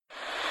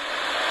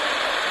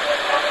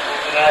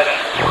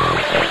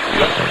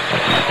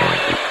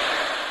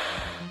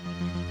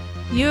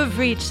You have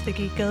reached the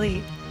Geek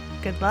Elite.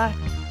 Good luck.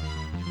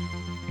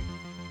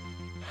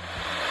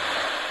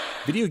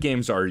 Video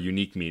games are a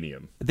unique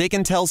medium. They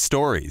can tell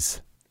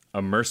stories,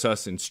 Immerse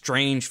us in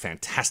strange,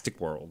 fantastic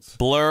worlds.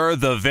 blur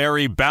the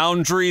very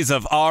boundaries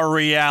of our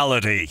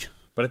reality.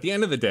 But at the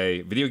end of the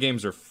day, video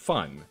games are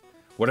fun.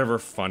 Whatever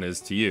fun is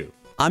to you.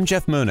 I'm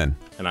Jeff Moonen,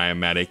 And I am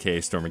Matt, aka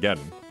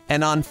Stormageddon.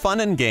 and on Fun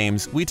and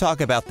Games, we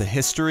talk about the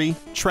history,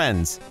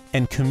 trends,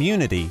 and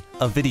community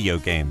of video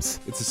games.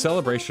 It's a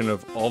celebration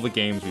of all the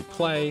games we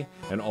play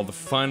and all the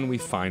fun we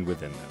find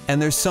within them.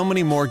 And there's so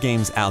many more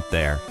games out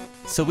there,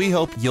 so we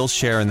hope you'll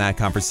share in that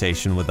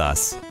conversation with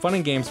us. Fun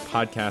and Games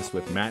podcast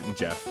with Matt and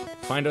Jeff.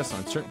 Find us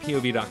on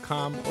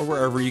certainpov.com or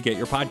wherever you get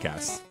your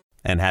podcasts.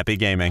 And happy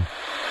gaming.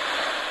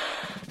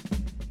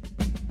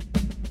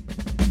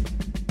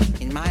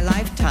 In my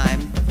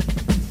lifetime,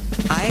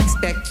 I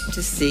expect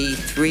to see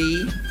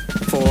 3,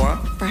 4,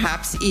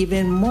 perhaps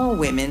even more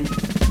women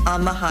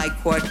on the High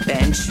Court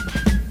bench.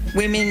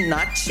 Women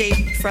not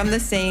shaped from the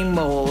same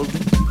mold,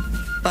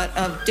 but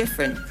of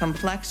different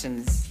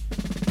complexions.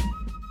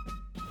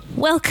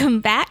 Welcome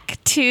back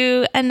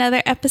to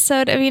another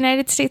episode of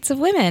United States of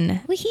Women.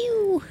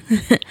 Woohoo!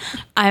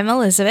 I'm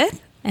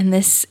Elizabeth, and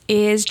this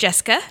is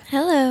Jessica,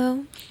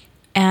 Hello.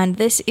 and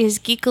this is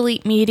Geek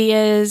Elite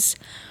Media's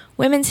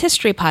Women's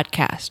History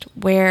Podcast,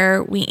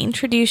 where we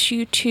introduce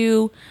you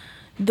to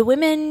the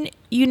women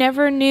you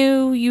never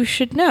knew you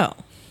should know.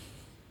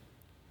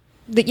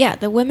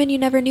 The women you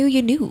never knew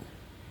you knew.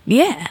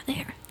 Yeah.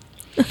 There.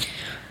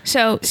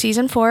 So,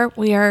 season 4,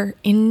 we are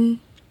in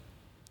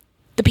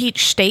the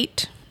Peach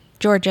State,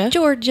 Georgia.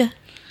 Georgia.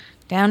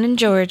 Down in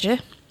Georgia.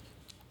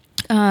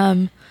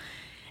 And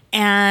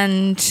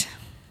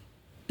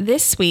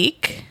this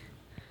week,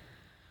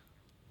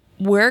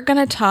 we're going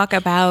to talk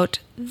about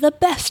the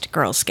best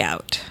Girl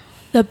Scout.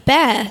 The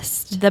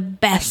best. The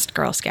best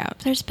Girl Scout.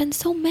 There's been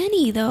so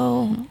many,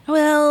 though.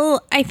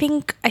 Well, I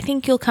think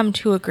you'll come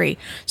to agree.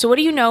 So what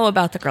do you know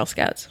about the Girl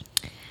Scouts?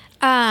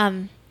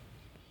 I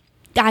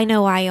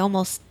know I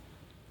almost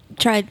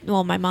tried,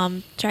 well, my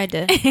mom tried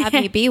to have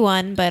me be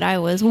one, but I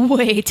was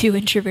way too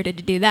introverted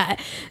to do that.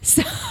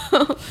 So,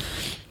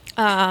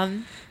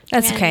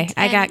 That's okay.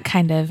 I got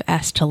kind of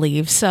asked to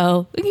leave,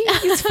 so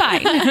it's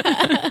fine.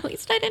 At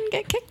least I didn't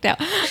get kicked out.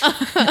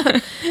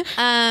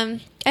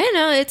 I don't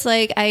know. It's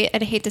like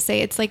I'd hate to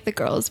say it's like the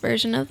girls'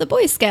 version of the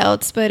Boy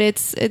Scouts, but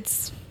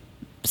it's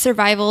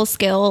survival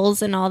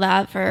skills and all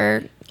that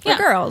for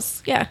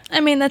girls. Yeah.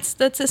 I mean, that's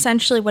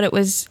essentially what it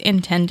was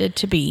intended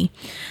to be.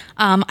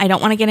 I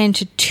don't want to get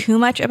into too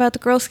much about the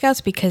Girl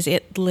Scouts because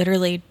it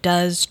literally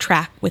does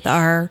track with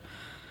our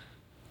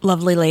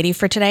lovely lady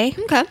for today.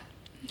 Okay.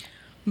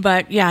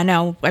 But yeah,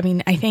 no, I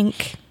mean, I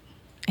think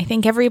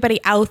everybody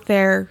out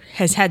there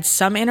has had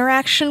some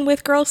interaction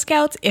with Girl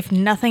Scouts, if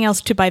nothing else,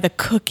 to buy the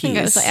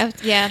cookies.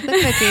 Yeah, the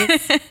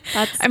cookies.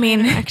 That's I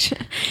mean,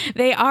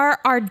 they are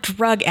our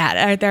drug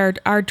they're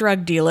our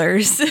drug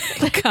dealers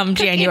come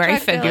January,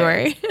 drug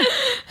February.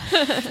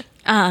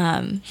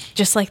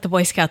 Just like the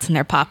Boy Scouts and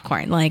their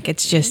popcorn. Like,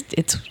 it's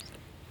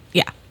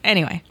yeah.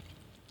 Anyway.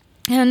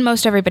 And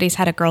most everybody's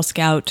had a Girl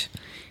Scout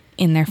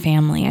in their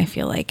family. I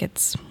feel like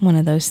it's one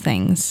of those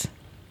things.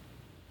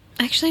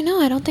 Actually, no,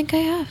 I don't think I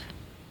have.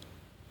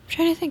 I'm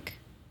trying to think.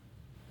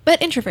 But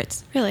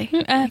introverts, really.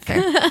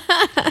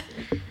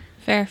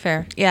 Fair.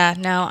 Fair. Yeah,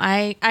 no,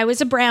 I was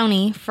a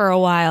brownie for a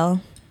while,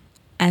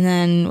 and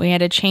then we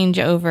had a change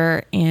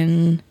over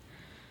in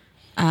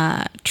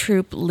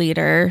troop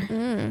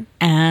leader,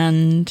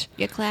 and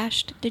You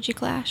clashed? Did you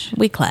clash?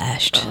 we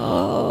clashed.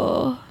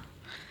 Oh.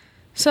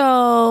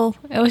 So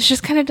it was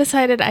just kind of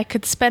decided I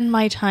could spend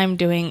my time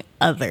doing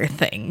other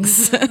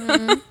things.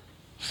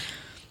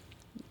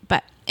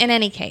 But in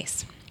any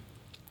case,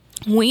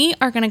 we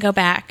are going to go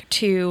back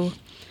to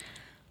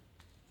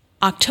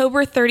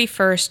October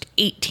 31st,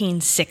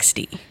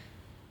 1860.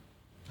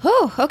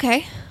 Oh,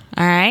 okay.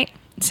 All right.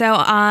 So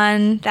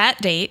on that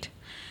date,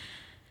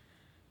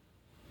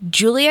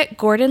 Juliet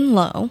Gordon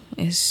Lowe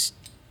is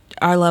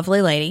our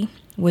lovely lady,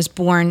 was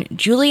born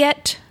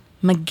Juliet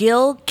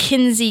McGill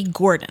Kinsey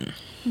Gordon.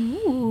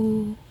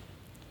 Ooh.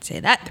 Say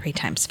that 3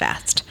 times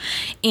fast.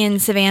 In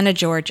Savannah,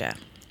 Georgia.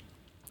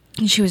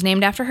 And she was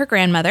named after her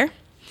grandmother,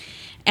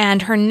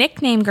 and her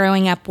nickname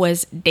growing up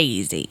was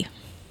Daisy.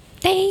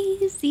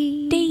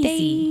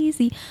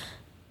 Daisy.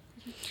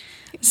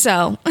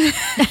 So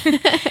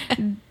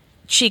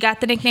she got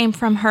the nickname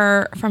from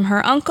her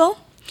uncle.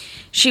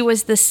 She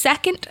was the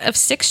second of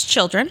 6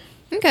 children.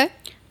 Okay.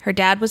 Her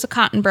dad was a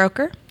cotton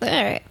broker, All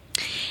right.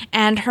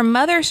 and her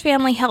mother's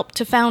family helped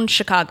to found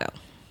Chicago.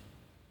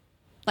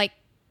 Like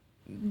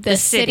the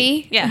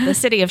city? Yeah, the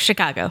city of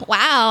Chicago.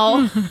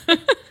 Wow.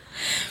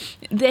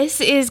 This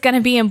is going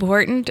to be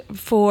important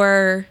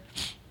for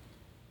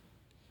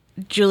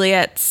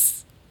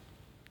Juliet's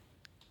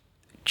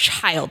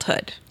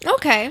childhood,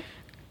 Okay.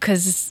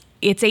 because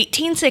it's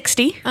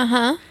 1860.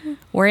 Uh-huh.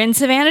 We're in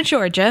Savannah,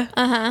 Georgia.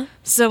 Uh-huh.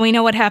 So we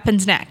know what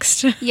happens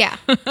next. Yeah.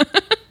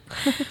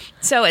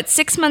 So at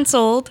 6 months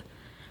old,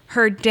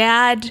 her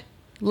dad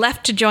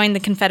left to join the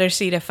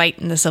Confederacy to fight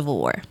in the Civil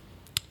War.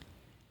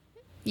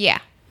 Yeah.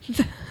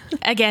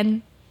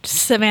 Again,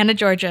 Savannah,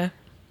 Georgia,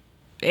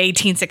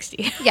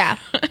 1860. Yeah.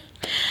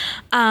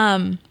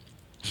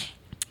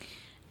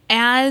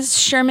 As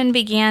Sherman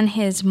began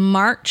his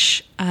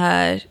march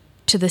to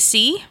the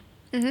sea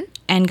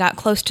and got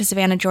close to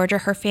Savannah, Georgia,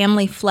 her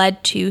family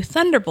fled to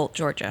Thunderbolt,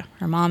 Georgia,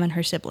 her mom and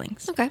her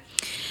siblings. Okay.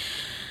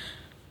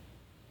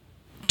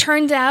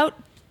 Turns out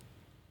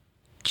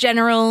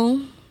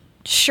General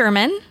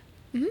Sherman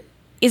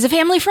is a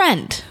family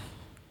friend.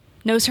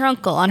 Knows her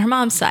uncle on her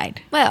mom's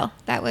side. Well,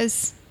 that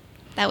was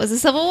a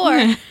civil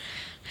war.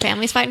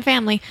 Families fighting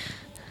family.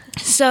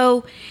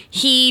 So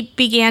he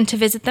began to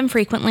visit them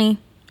frequently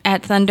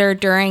at Thunder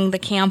during the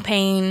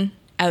campaign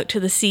out to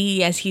the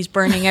sea as he's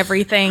burning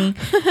everything.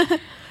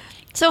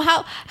 So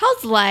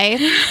how's life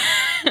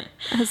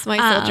as my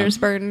soldiers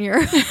burn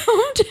your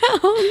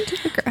hometown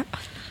to the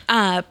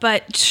ground?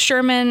 But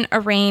Sherman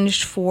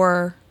arranged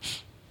for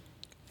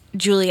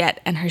Juliet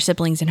and her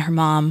siblings and her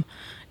mom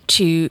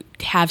to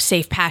have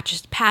safe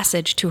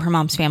passage to her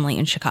mom's family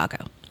in Chicago.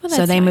 Well, so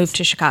that's they nice. moved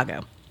to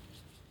Chicago.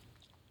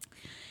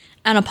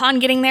 And upon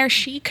getting there,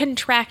 she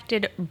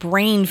contracted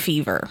brain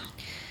fever.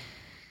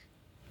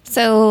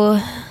 So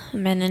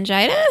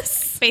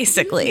meningitis?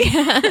 Basically.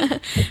 Either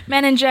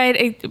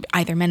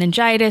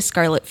meningitis,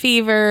 scarlet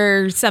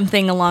fever,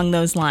 something along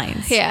those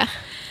lines. Yeah.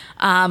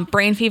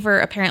 Brain fever,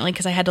 apparently,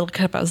 because I had to look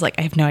it up, I was like,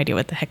 I have no idea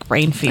what the heck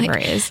brain fever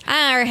is.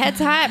 Our head's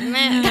hot,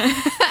 man.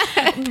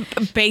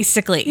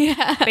 Basically,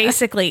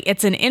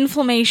 it's an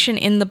inflammation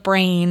in the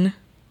brain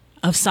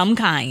of some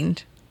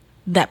kind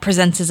that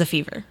presents as a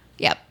fever.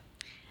 Yep.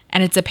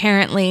 And it's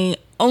apparently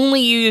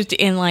only used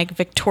in like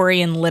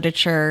Victorian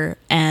literature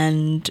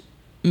and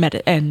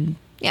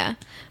Yeah.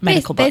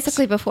 medical books.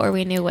 Basically, before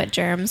we knew what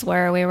germs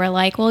were, we were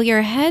like, well,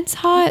 your head's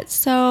hot,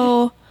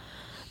 so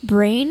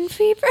brain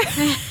fever?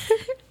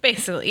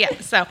 Basically, yeah.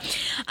 So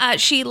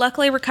she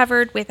luckily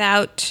recovered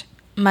without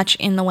much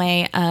in the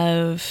way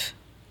of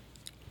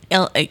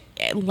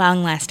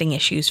long-lasting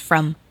issues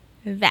from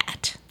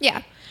that.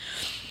 Yeah.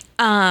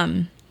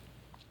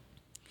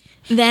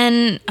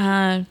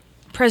 Then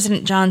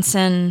President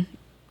Johnson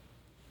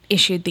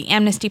issued the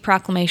Amnesty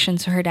Proclamation,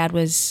 so her dad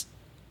was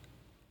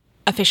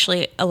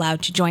officially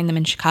allowed to join them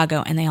in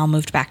Chicago, and they all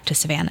moved back to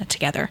Savannah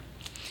together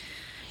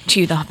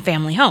to the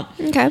family home.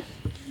 Okay.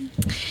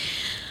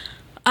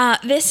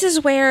 This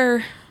is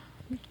where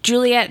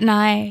Juliet and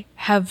I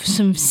have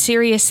some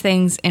serious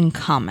things in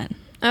common.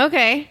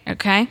 Okay.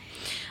 Okay?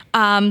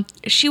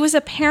 She was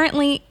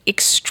apparently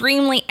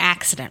extremely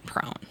accident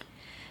prone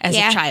as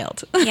Yeah. a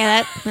child,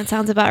 Yeah, that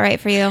sounds about right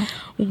for you.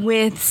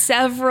 with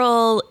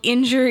several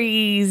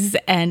injuries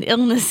and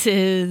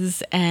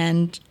illnesses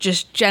and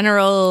just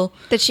general.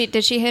 Did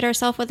she hit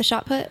herself with a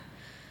shot put?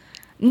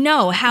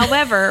 No,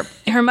 however,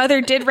 her mother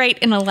did write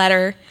in a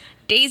letter,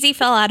 Daisy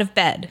fell out of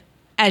bed,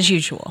 as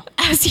usual.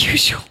 As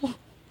usual.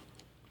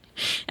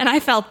 And I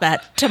felt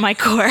that to my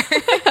core.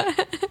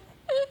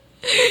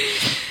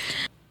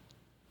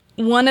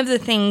 One of the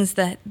things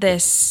that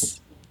this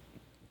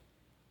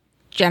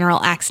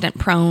general accident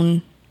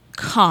prone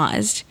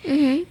caused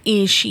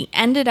is she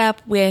ended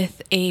up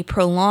with a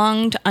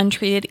prolonged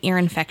untreated ear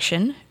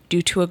infection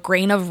due to a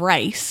grain of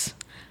rice.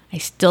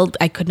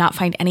 I could not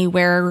find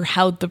anywhere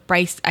how the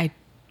rice,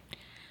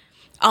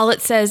 all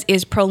it says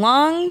is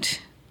prolonged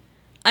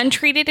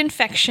untreated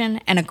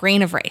infection and a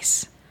grain of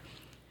rice.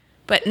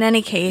 But in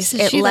any case,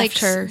 Did it she left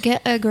her.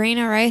 get a grain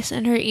of rice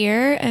in her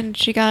ear and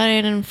she got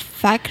an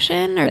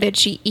infection, or did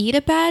she eat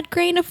a bad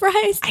grain of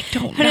rice? I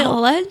don't And it know.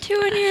 led to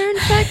an ear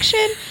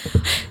infection?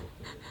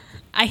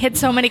 I had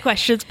so many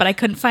questions, but I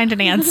couldn't find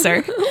an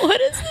answer. What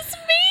does this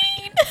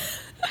mean?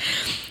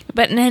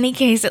 But in any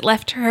case, it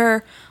left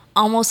her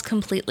almost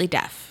completely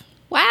deaf.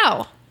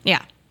 Wow.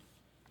 Yeah.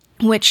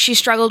 Which she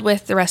struggled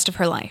with the rest of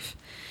her life,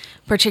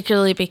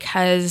 particularly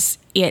because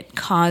it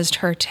caused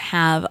her to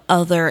have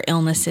other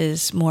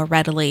illnesses more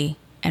readily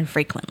and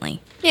frequently.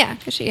 Yeah,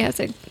 because she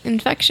has an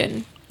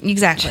infection.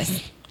 Exactly.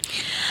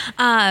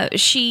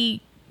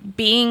 She,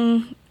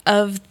 being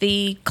of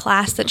the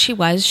class that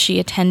she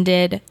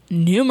attended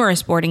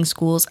numerous boarding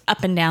schools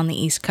up and down the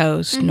East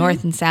Coast,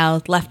 north and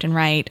south, left and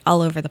right,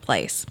 all over the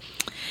place.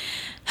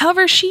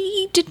 However,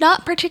 she did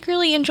not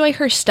particularly enjoy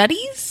her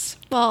studies.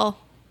 Well,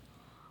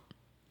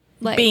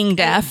 like, Being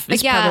deaf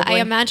is yeah, probably...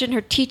 I imagine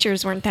her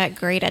teachers weren't that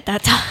great at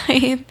that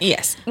time.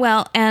 Yes.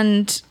 Well,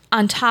 and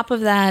on top of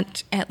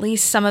that, at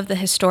least some of the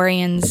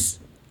historians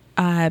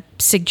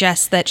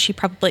suggest that she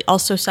probably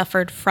also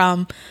suffered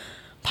from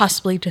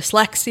possibly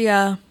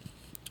dyslexia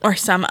or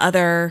some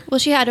other... Well,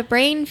 she had a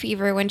brain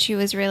fever when she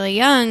was really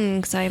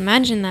young, so I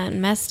imagine that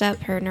messed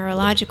up her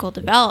neurological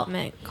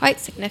development quite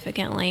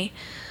significantly.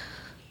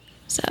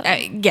 So,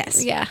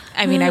 yes. Yeah.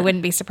 I mean, I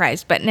wouldn't be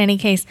surprised. But in any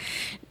case,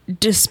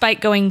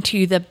 despite going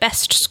to the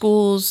best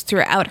schools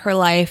throughout her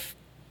life,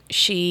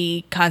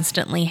 she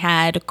constantly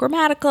had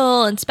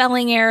grammatical and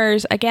spelling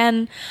errors.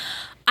 Again,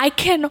 I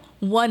can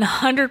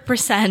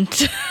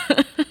 100%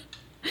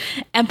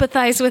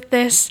 empathize with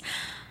this.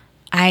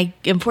 I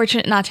am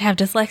fortunate not to have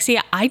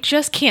dyslexia. I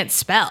just can't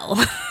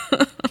spell.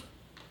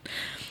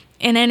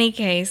 In any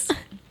case,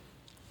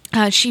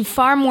 She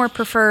far more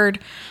preferred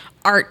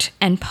art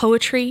and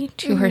poetry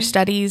to her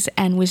studies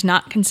and was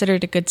not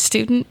considered a good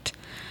student.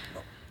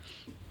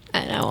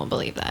 And I won't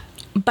believe that.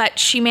 But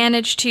she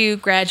managed to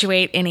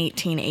graduate in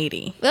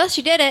 1880. Well,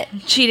 she did it.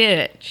 She did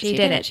it. She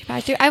did it. She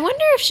powered through. I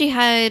wonder if she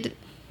had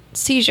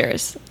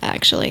seizures,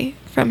 actually,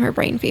 from her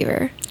brain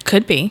fever.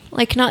 Could be.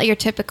 Like, not your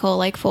typical,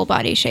 like, full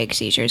body shake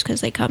seizures,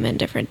 because they come in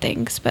different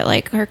things, but,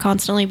 like, her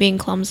constantly being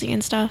clumsy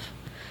and stuff.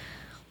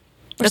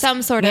 Or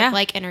some sort of,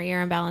 like, inner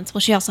ear imbalance.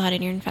 Well, she also had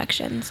an ear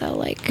infection, so,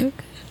 like...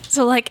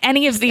 So, like,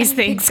 any of these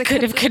things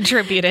could have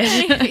contributed.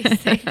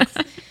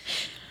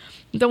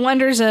 The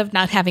wonders of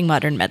not having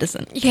modern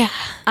medicine.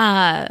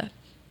 Yeah.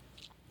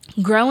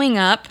 Growing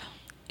up,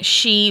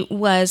 she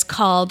was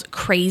called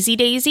Crazy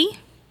Daisy.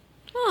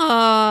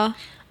 Aww.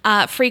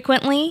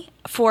 Frequently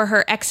for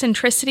her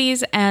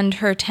eccentricities and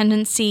her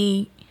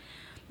tendency.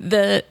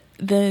 The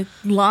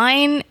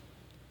line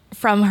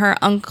from her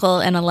uncle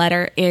in a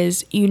letter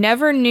is, "You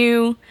never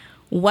knew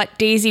what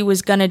Daisy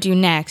was going to do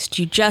next.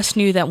 You just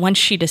knew that once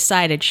she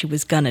decided, she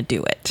was going to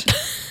do it."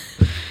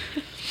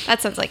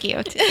 That sounds like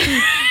you.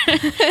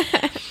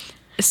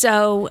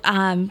 So,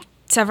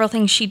 several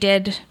things she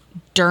did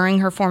during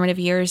her formative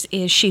years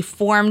is she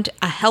formed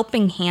a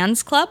Helping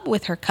Hands Club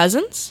with her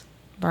cousins,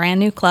 brand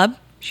new club.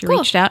 She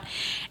reached out,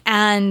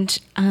 and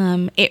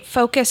it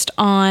focused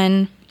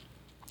on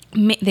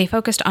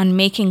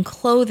making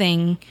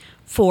clothing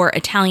for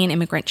Italian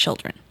immigrant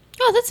children.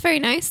 Oh, that's very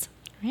nice.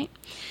 Right.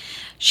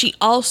 She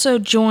also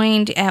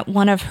joined at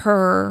one of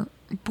her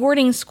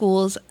boarding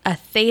schools, a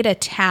Theta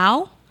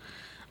Tau.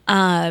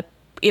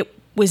 It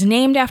was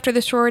named after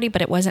the sorority,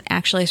 but it wasn't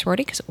actually a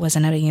sorority because it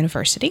wasn't at a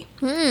university.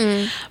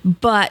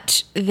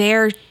 But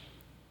there,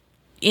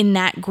 in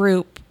that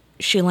group,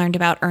 she learned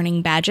about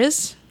earning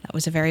badges. That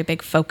was a very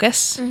big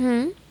focus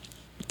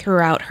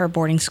throughout her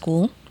boarding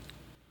school.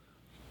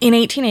 In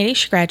 1880,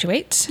 she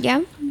graduates.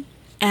 Yeah.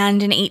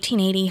 And in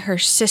 1880, her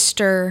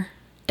sister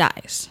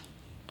dies.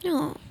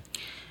 Oh.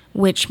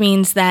 Which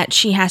means that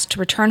she has to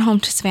return home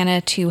to Savannah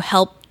to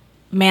help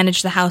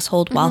manage the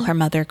household while her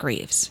mother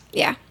grieves.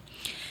 Yeah.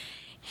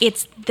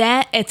 It's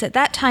at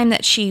that time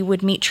that she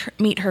would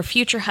meet her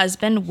future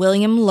husband,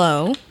 William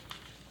Lowe,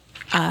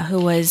 who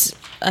was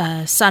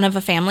a son of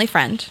a family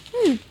friend.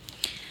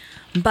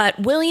 But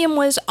William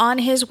was on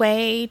his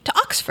way to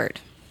Oxford.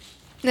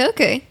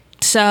 Okay.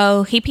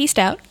 So he pieced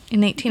out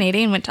in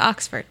 1880 and went to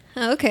Oxford.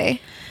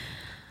 Okay.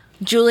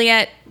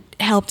 Juliet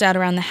helped out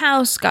around the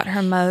house, got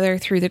her mother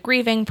through the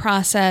grieving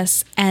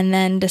process, and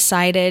then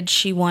decided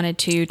she wanted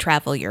to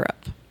travel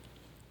Europe.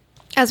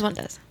 As one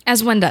does.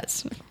 As one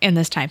does in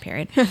this time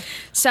period.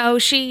 So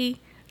she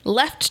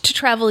left to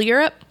travel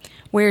Europe,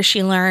 where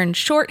she learned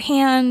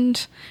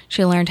shorthand,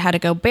 she learned how to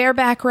go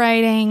bareback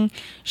riding,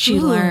 she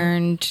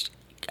learned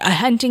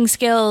hunting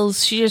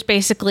skills. She just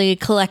basically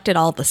collected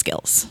all the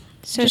skills.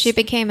 So she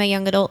became a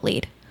young adult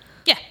lead.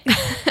 Yeah.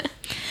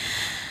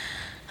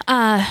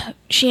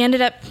 She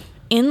ended up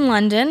in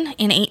London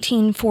in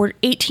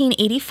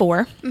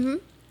 1884,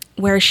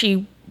 where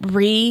she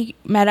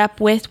met up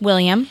with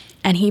William,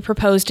 and he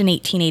proposed in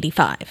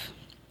 1885.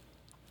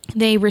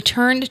 They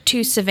returned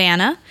to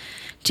Savannah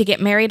to get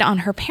married on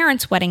her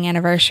parents' wedding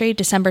anniversary,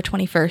 December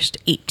 21st,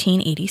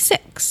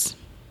 1886.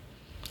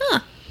 Huh.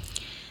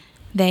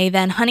 They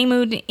then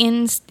honeymooned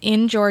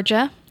in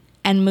Georgia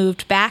and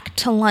moved back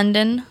to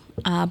London,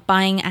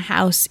 buying a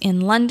house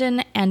in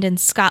London and in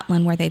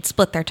Scotland where they'd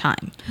split their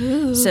time.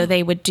 Ooh. So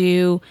they would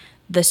do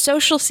the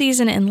social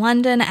season in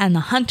London and the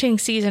hunting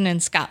season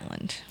in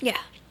Scotland. Yeah.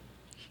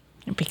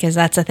 Because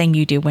that's a thing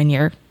you do when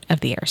you're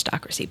of the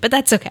aristocracy. But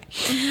that's okay.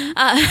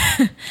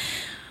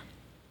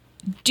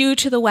 Due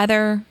to the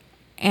weather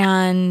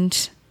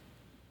and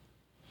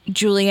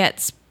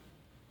Juliet's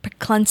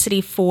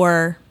proclivity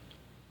for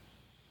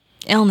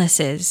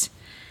illnesses,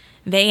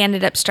 they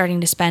ended up starting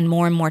to spend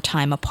more and more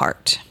time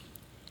apart.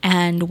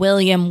 And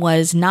William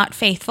was not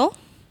faithful,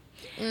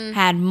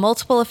 had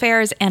multiple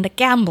affairs, and a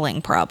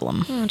gambling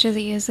problem.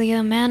 Is he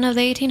a man of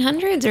the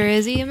 1800s, or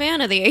is he a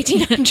man of the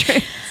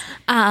 1800s?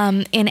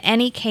 In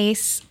any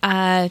case,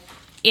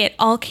 it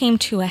all came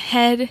to a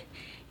head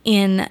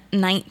in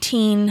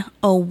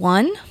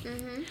 1901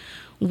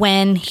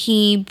 when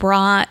he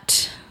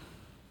brought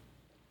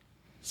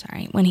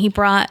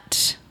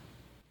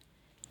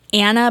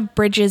Anna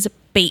Bridges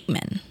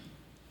Bateman,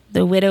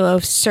 the widow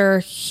of Sir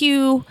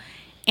Hugh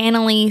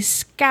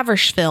Annalise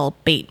Scaversville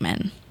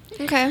Bateman,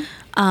 Okay.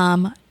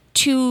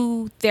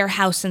 to their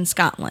house in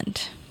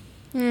Scotland,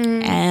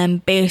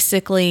 and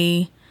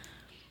basically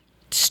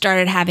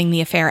started having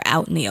the affair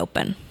out in the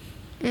open.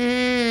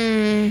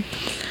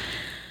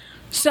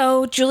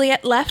 So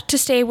Juliet left to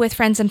stay with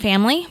friends and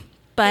family,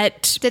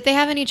 but Did they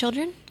have any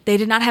children? they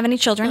did not have any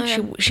children.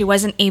 Okay. She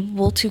wasn't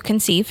able to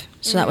conceive,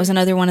 so that was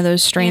another one of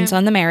those strains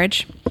on the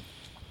marriage.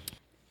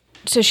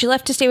 So she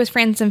left to stay with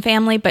friends and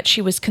family, but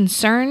she was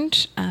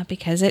concerned,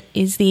 because it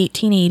is the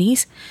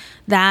 1880s,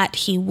 that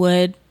he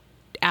would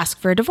ask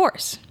for a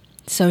divorce.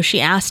 So she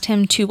asked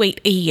him to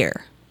wait a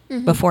year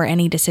before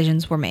any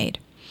decisions were made.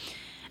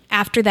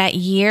 After that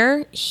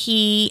year,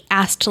 he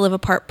asked to live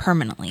apart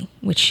permanently,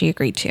 which she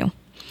agreed to.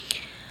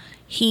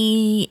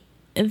 He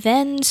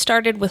then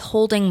started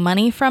withholding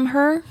money from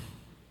her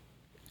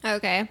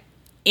Okay.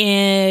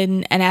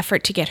 in an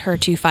effort to get her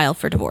to file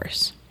for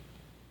divorce.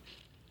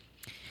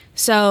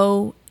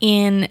 So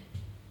in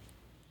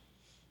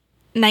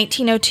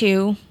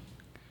 1902,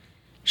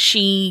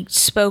 she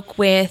spoke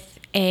with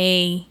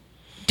a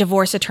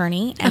divorce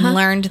attorney and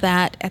learned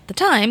that at the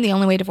time, the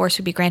only way divorce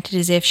would be granted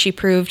is if she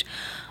proved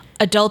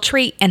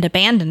adultery and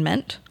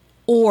abandonment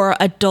or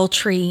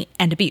adultery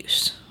and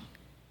abuse.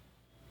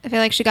 I feel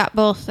like she got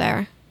both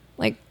there.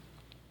 Like,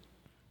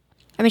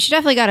 I mean, she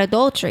definitely got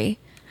adultery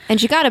and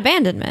she got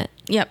abandonment.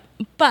 Yep.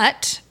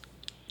 But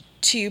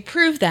to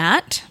prove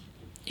that,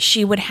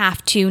 she would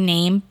have to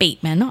name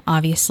Bateman,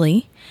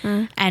 obviously,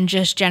 and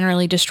just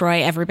generally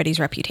destroy everybody's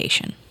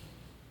reputation.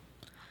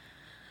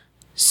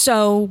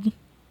 So,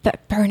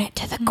 But burn it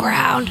to the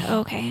ground.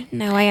 Okay.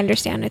 No, I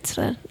understand. It's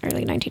the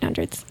early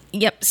 1900s.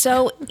 yep.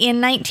 So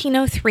in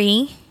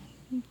 1903,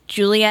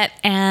 Juliet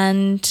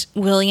and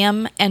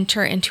William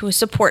enter into a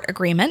support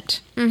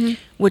agreement,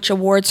 which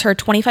awards her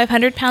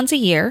 £2,500 a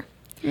year,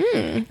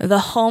 the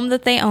home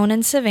that they own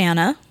in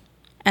Savannah,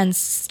 and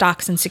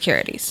stocks and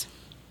securities,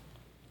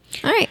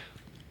 All right.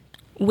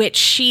 which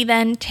she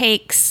then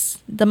takes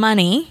the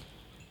money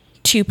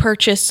to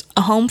purchase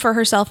a home for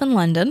herself in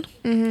London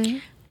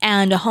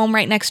and a home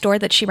right next door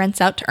that she rents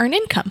out to earn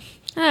income.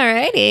 All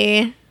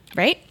righty.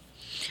 Right?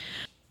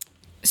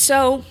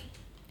 So,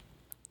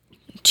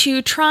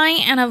 to try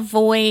and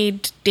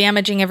avoid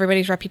damaging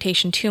everybody's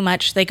reputation too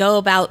much, they go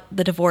about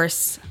the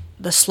divorce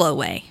the slow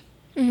way.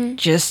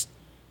 Just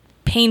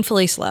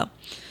painfully slow.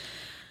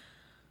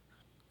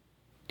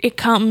 It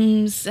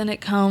comes and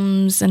it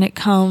comes and it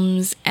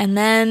comes. And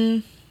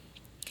then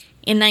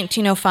in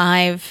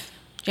 1905,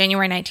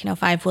 January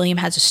 1905, William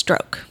has a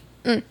stroke.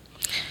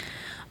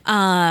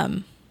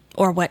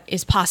 Or what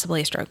is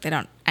possibly a stroke. They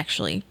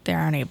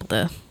aren't able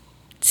to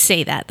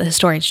say that. The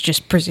historians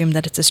just presume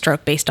that it's a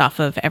stroke based off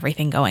of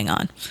everything going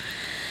on.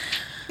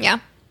 Yeah.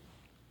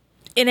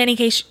 In any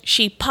case,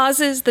 she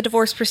pauses the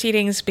divorce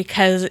proceedings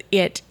because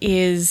it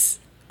is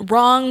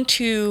wrong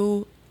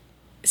to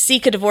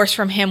seek a divorce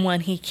from him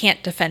when he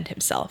can't defend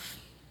himself.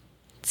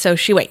 So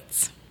she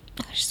waits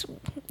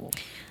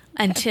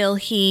until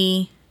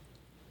he,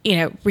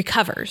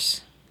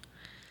 recovers.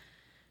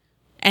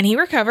 And he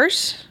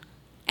recovers.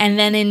 And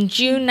then in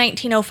June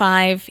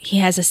 1905, he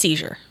has a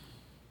seizure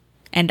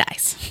and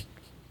dies.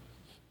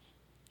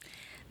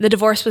 The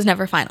divorce was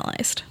never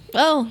finalized.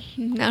 Well,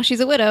 now she's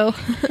a widow.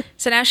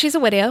 So now she's a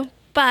widow.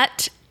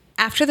 But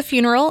after the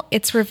funeral,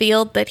 it's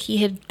revealed that he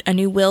had a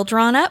new will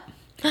drawn up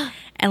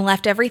and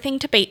left everything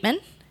to Bateman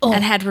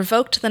and had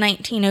revoked the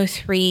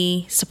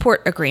 1903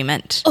 support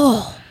agreement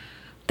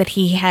that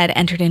he had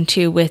entered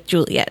into with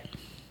Juliet.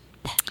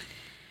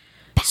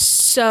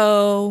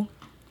 So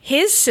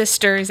his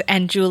sisters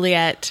and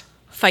Juliet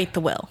fight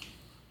the will.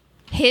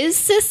 His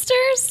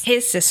sisters?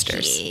 His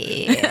sisters.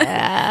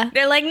 Yeah.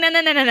 They're like, no.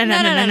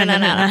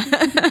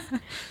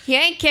 You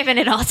ain't giving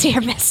it all to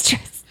your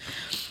mistress.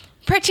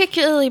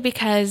 Particularly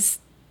because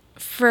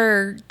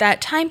for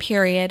that time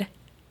period,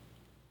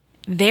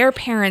 their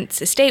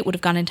parents' estate would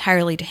have gone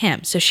entirely to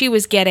him. So she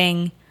was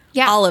getting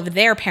all of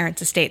their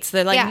parents' estates. So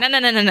they're like, no.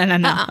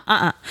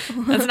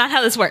 That's not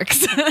how this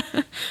works.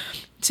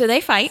 So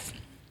they fight.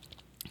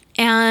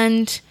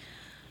 And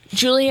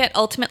Juliet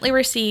ultimately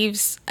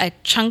receives a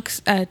chunk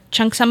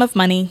sum of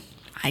money.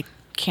 I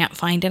can't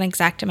find an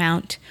exact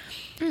amount.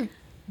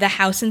 The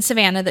house in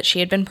Savannah that she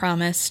had been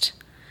promised,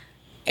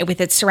 with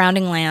its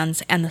surrounding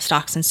lands, and the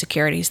stocks and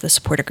securities the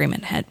support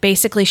agreement had.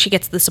 Basically, she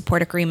gets the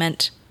support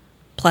agreement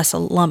plus a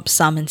lump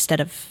sum instead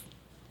of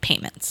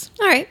payments.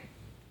 All right.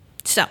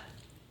 So,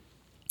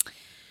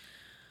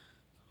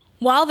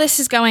 while this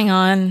is going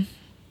on,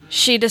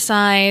 she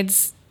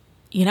decides,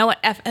 you know what,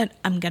 F it,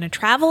 I'm going to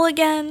travel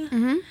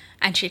again.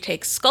 And she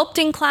takes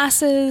sculpting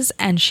classes,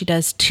 and she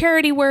does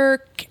charity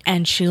work,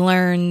 and she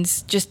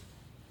learns just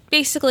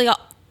basically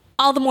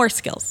all the more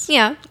skills.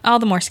 Yeah. All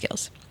the more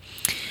skills.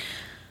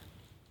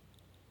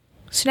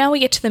 So now we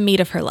get to the meat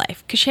of her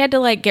life, because she had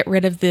to get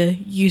rid of the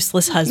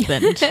useless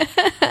husband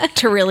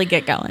to really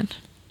get going.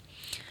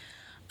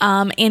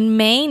 In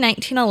May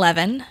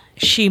 1911,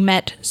 she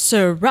met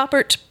Sir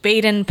Robert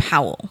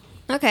Baden-Powell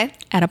Okay.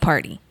 at a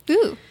party.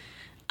 Ooh.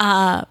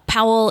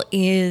 Powell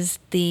is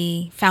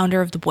the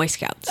founder of the Boy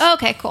Scouts. Oh,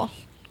 okay, cool.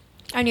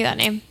 I knew that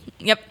name.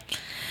 Yep.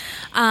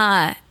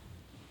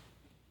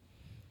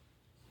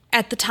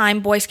 At the time,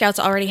 Boy Scouts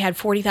already had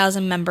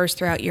 40,000 members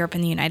throughout Europe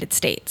and the United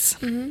States.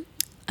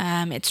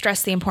 It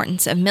stressed the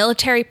importance of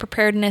military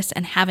preparedness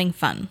and having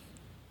fun.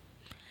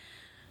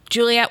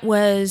 Juliet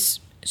was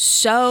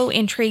so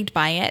intrigued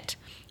by it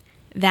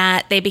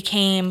that they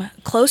became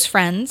close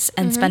friends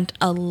and spent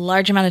a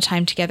large amount of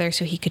time together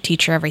so he could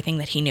teach her everything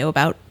that he knew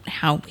about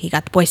how he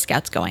got the Boy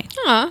Scouts going.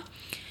 Aw.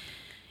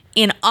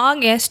 In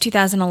August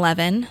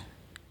 2011,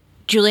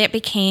 Juliet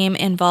became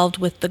involved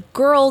with the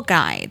Girl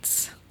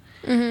Guides,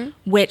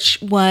 which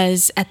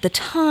was at the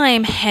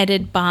time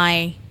headed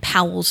by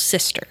Powell's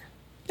sister.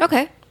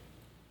 Okay.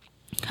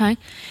 Okay.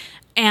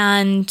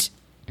 And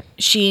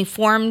she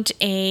formed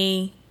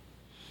a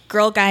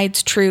Girl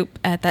Guides troop.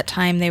 At that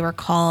time, they were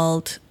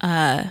called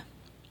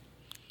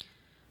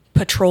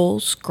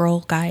patrols,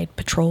 Girl Guide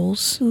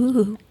patrols,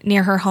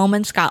 near her home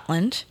in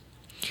Scotland.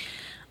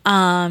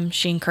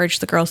 She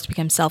encouraged the girls to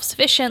become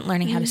self-sufficient,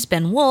 learning how to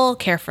spin wool,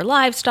 care for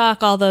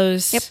livestock, all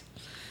those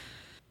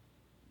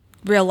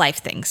real life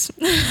things.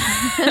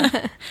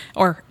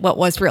 Or what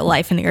was real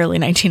life in the early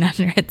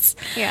 1900s.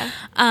 Yeah.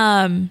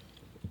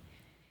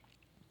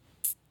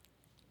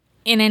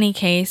 In any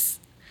case,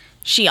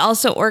 she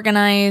also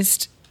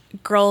organized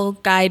Girl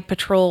Guide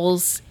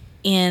patrols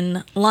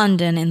in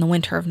London in the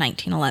winter of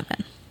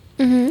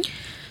 1911.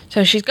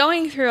 So she's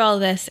going through all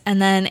this,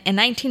 and then in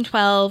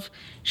 1912,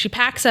 she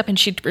packs up and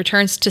she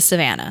returns to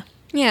Savannah.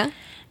 Yeah.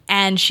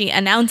 And she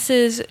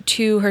announces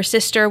to her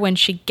sister when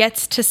she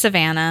gets to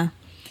Savannah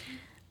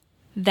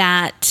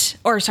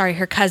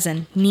her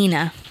cousin,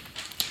 Nina,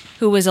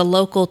 who was a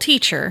local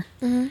teacher,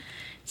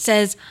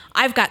 says,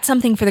 I've got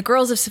something for the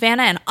girls of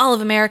Savannah and all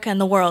of America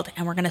and the world,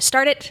 and we're going to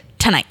start it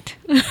tonight.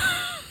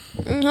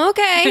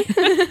 Okay.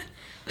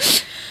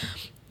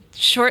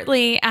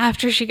 Shortly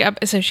after she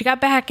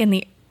got back in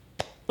the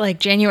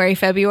January,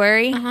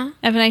 February of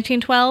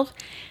 1912.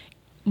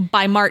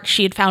 By March,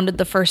 she had founded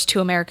the first 2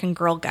 American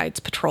Girl Guides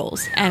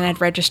patrols and had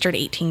registered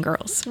 18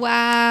 girls.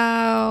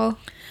 Wow.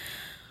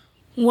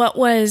 What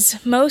was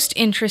most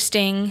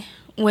interesting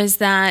was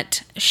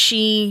that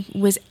she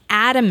was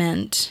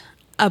adamant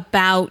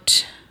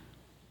about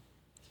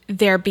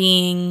there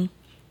being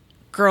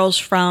girls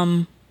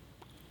from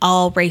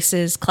all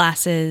races,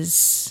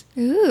 classes,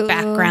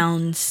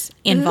 backgrounds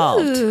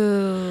involved.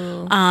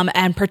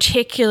 And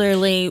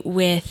particularly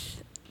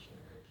with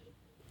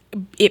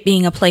it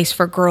being a place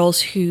for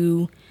girls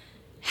who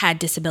had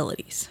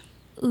disabilities.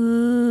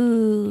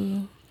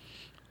 Ooh.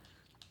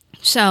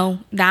 So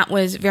that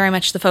was very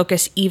much the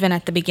focus even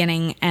at the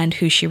beginning and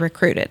who she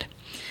recruited.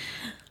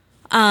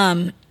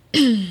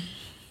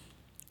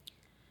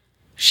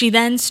 She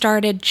then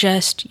started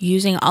just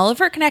using all of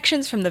her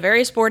connections from the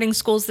various boarding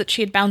schools that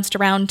she had bounced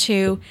around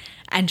to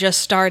and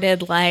just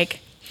started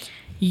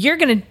you're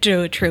going to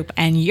do a troop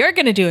and you're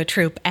going to do a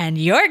troop and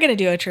you're going to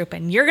do a troop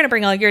and you're going to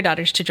bring all your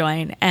daughters to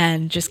join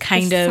and just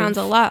kind of... Sounds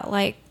a lot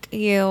like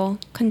you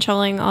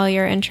controlling all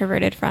your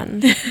introverted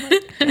friends.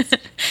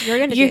 You're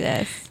going to do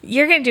this.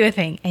 You're going to do a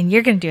thing and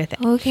you're going to do a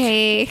thing.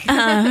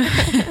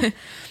 Okay.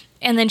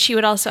 And then she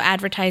would also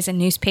advertise in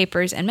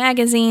newspapers and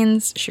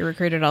magazines. She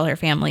recruited all her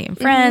family and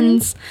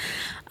friends,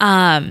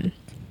 and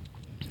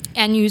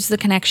used the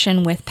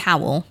connection with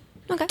Powell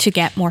to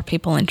get more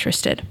people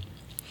interested.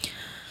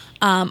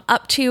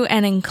 Up to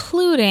and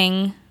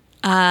including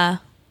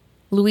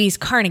Louise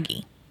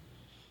Carnegie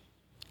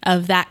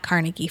of that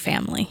Carnegie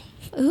family.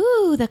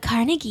 Ooh, the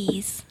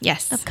Carnegies.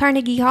 Yes. Of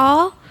Carnegie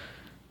Hall.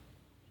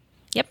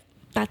 Yep.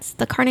 That's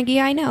the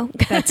Carnegie I know.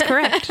 That's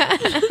correct.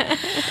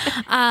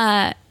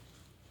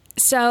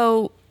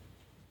 So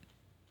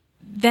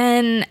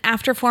then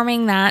after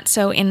forming that,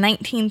 so in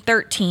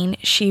 1913,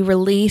 she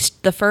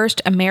released the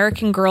first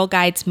American Girl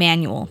Guides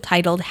manual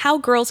titled How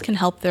Girls Can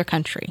Help Their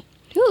Country,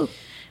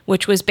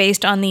 which was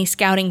based on the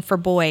Scouting for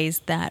Boys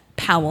that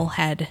Powell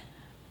had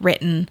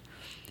written.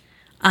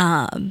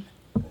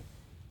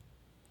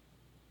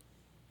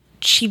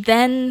 She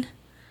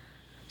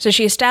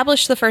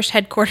established the first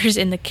headquarters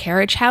in the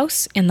carriage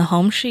house in the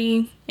home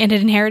she had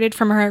inherited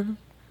from her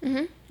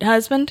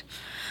husband.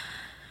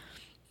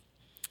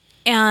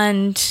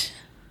 And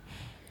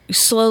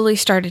slowly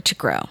started to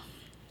grow.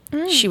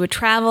 She would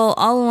travel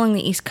all along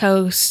the East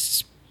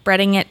Coast,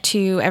 spreading it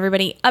to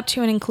everybody, up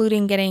to and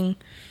including getting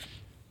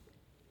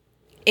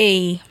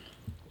a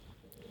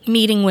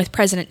meeting with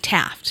President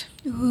Taft,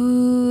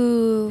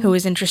 who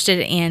was interested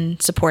in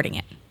supporting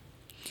it.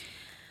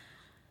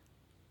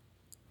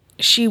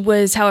 She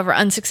was, however,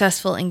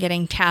 unsuccessful in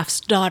getting Taft's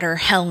daughter,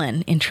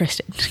 Helen,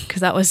 interested, because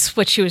that was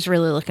what she was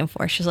really looking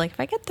for. She was like, if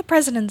I get the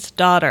president's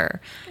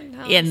daughter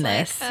in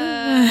this, no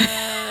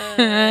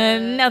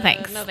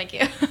thanks. No, thank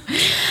you.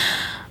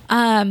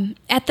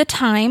 At the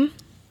time,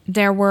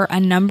 there were a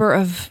number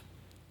of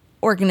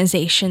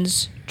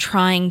organizations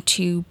trying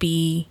to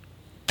be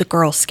the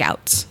Girl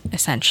Scouts,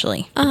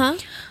 essentially.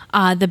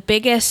 The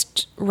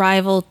biggest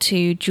rival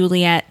to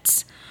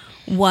Juliet's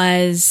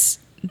was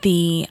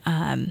the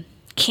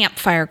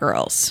Campfire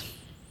Girls.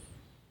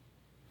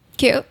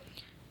 Cute.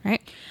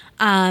 Right?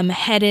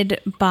 Headed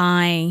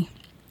by...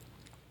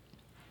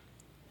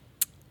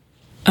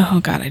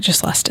 Oh, God, I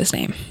just lost his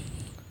name.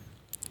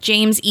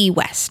 James E.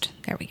 West.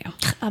 There we go.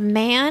 A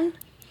man?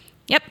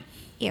 Yep.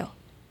 Ew.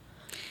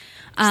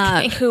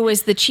 Who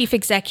was the chief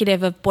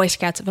executive of Boy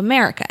Scouts of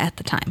America at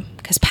the time.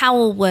 Because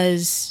Powell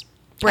was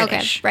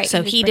British. Okay, right.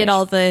 So he did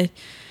all the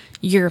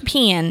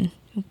European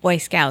Boy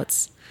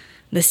Scouts.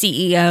 The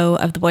CEO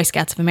of the Boy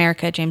Scouts of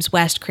America, James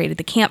West, created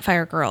the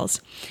Campfire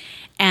Girls.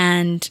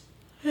 And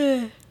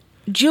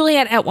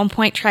Juliet at one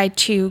point tried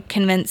to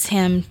convince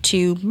him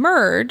to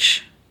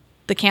merge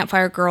the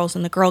Campfire Girls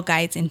and the Girl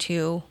Guides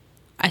into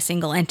a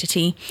single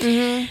entity.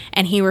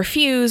 And he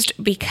refused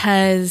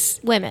because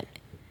Women.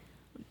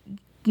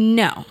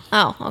 no.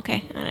 Oh,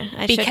 okay.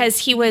 Because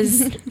he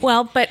was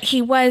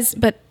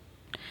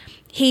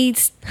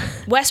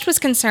West was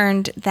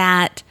concerned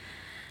that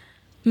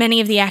many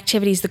of the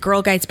activities the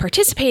Girl Guides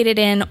participated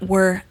in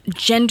were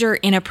gender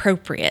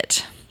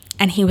inappropriate,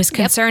 and he was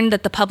concerned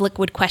that the public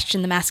would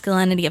question the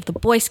masculinity of the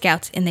Boy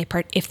Scouts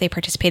if they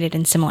participated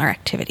in similar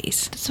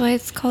activities. That's why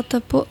it's called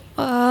the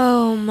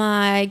oh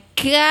my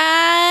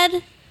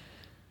God.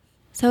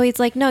 So he's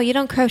like, no, you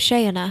don't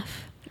crochet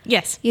enough.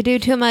 Yes, You do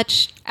too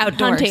much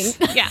outdoors.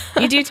 hunting. Yeah,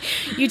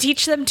 you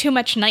teach them too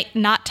much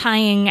knot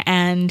tying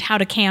and how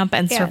to camp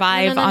and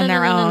survive on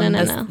their own.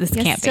 This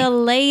You're can't still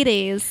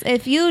ladies.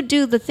 If you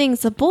do the things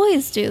the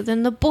boys do,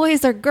 then the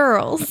boys are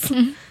girls.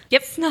 Yep.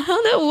 That's not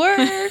how that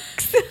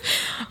works.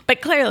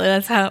 But clearly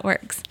that's how it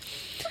works.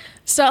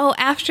 So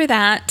after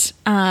that,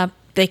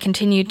 they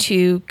continued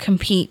to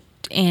compete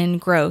in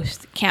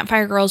growth.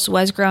 Campfire Girls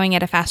was growing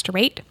at a faster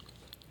rate,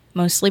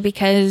 mostly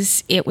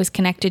because it was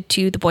connected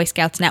to the Boy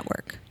Scouts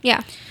network.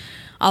 Yeah.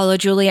 Although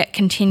Juliet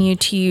continued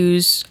to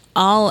use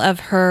all of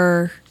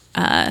her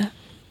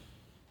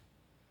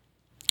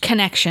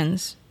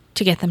connections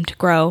to get them to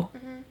grow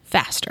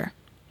faster.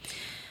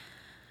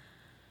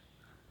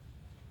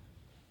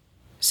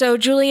 So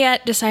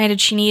Juliet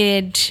decided she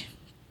needed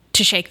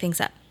to shake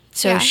things up.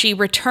 So she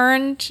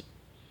returned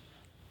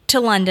to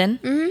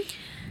London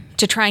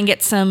to try and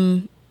get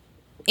some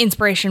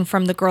inspiration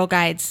from the Girl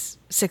Guides'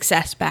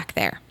 success back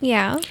there.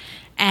 Yeah.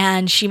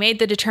 And she made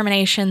the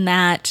determination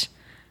that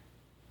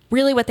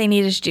really what they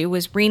needed to do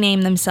was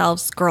rename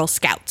themselves Girl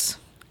Scouts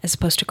as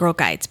opposed to Girl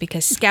Guides,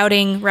 because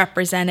scouting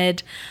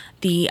represented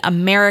the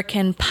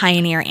American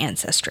pioneer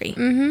ancestry.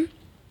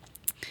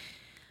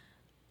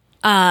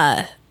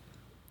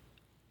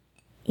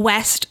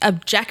 West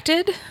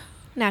objected.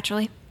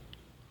 Naturally.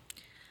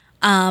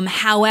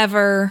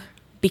 However,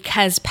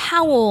 because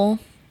Powell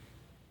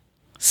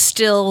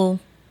still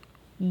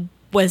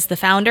was the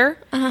founder,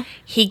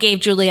 he gave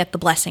Juliet the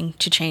blessing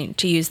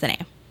to use the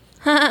name.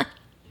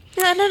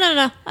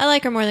 No. I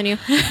like her more than you.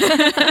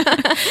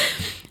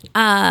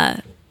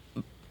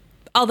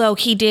 Although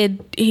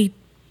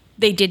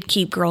they did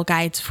keep Girl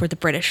Guides for the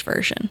British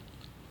version,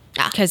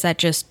 because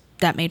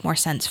that made more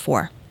sense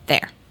for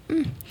there.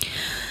 In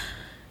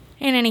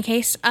any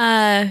case,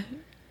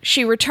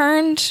 she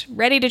returned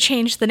ready to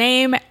change the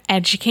name,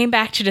 and she came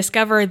back to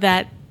discover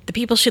that the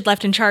people she'd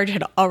left in charge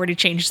had already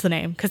changed the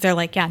name, because they're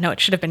like, yeah, no, it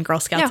should have been Girl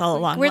Scouts all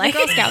along. We're the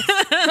Girl Scouts.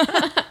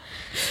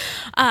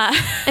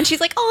 And she's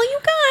like, oh,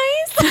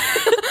 you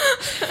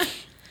guys.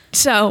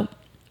 So,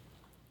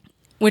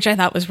 which I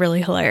thought was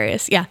really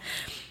hilarious. Yeah.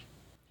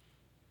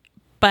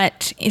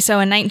 But so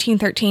in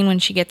 1913, when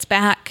she gets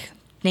back,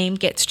 name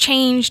gets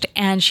changed,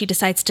 and she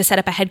decides to set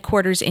up a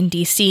headquarters in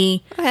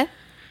DC. Okay.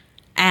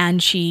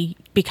 And she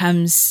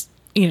becomes,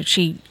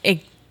 she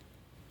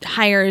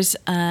hires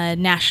a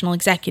national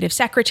executive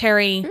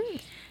secretary,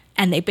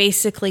 and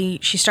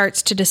she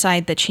starts to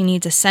decide that she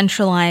needs a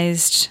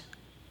centralized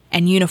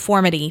and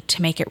uniformity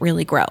to make it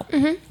really grow.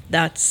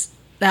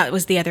 That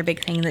was the other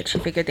big thing that she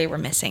figured they were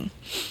missing.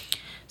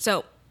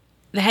 So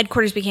the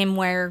headquarters became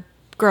where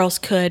girls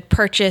could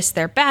purchase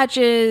their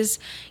badges,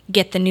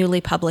 get the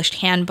newly published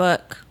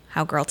handbook,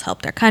 How Girls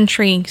Help Their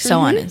Country, so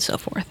on and so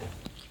forth.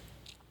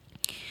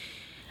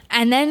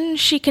 And then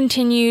she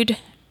continued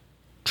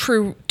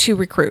to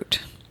recruit,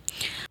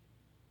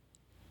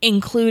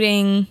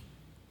 including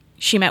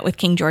she met with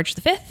King George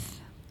V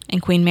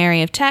and Queen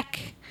Mary of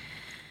Teck.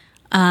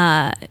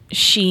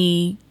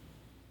 She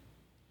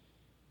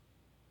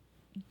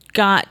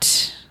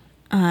got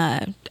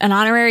an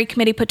honorary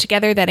committee put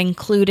together that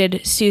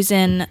included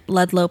Susan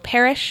Ludlow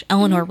Parrish,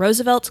 Eleanor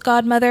Roosevelt's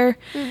godmother,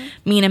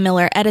 Mina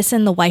Miller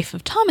Edison, the wife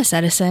of Thomas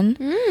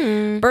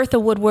Edison, Bertha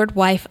Woodward,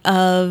 wife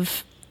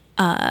of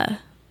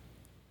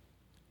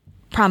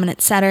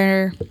prominent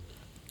senator,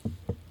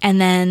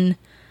 and then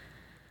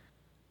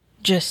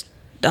just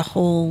the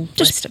whole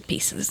list of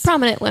pieces.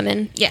 Prominent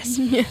women. Yes.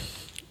 In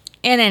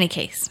any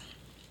case,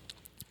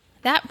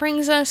 that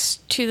brings us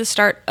to the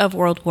start of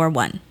World War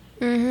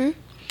I.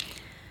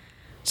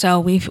 So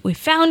we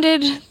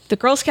founded, the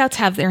Girl Scouts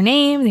have their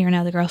name. They are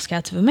now the Girl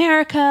Scouts of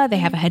America. They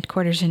have a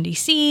headquarters in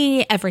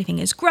DC. Everything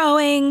is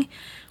growing.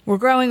 We're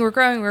growing.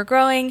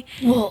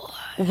 War.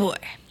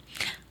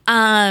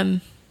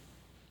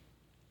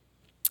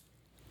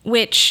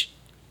 Which,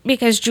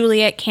 because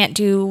Juliet can't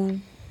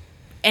do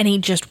any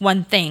just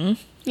one thing.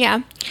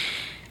 Yeah.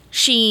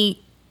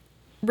 She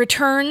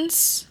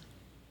returns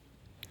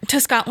to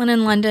Scotland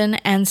and London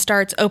and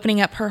starts opening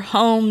up her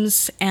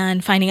homes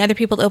and finding other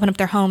people to open up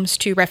their homes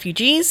to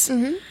refugees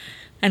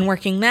and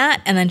working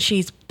that. And then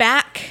she's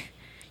back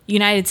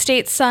United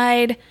States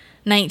side,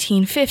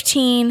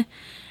 1915.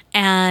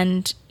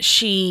 And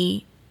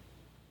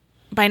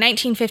by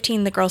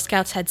 1915, the Girl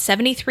Scouts had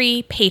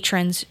 73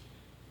 patrons,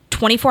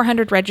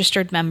 2,400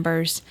 registered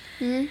members.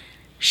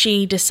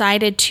 She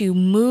decided to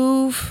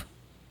move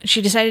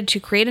she decided to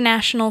create a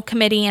national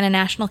committee and a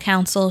national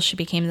council. She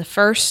became the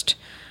first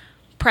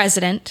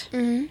president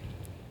on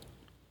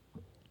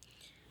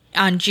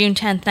June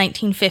 10th,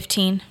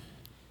 1915.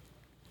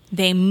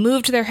 They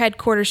moved their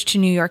headquarters to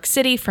New York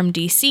City from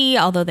D.C.,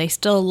 although they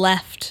still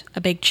left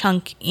a big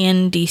chunk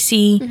in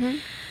D.C.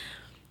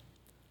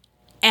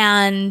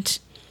 And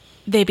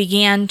they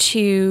began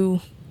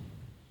to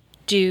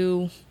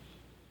do...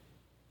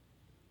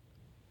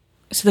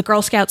 So the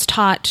Girl Scouts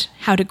taught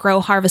how to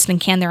grow, harvest,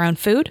 and can their own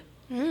food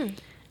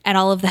at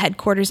all of the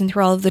headquarters and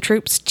through all of the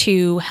troops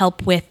to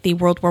help with the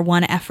World War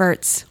I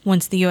efforts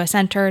once the U.S.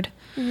 entered.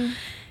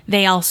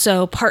 They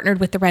also partnered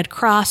with the Red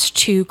Cross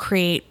to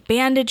create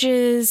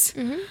bandages,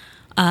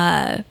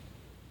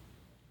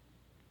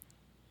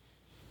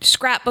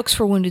 scrapbooks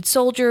for wounded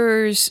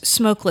soldiers,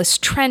 smokeless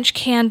trench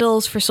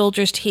candles for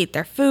soldiers to heat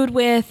their food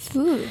with.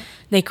 Ooh.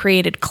 They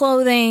created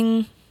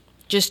clothing,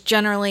 just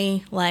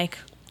generally like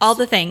all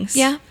the things.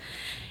 Yeah.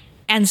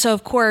 And so,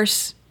 of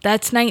course,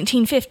 that's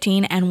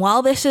 1915. And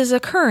while this is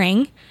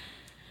occurring,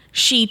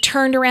 she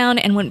turned around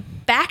and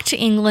went back to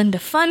England to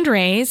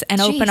fundraise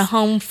and open a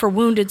home for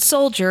wounded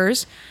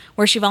soldiers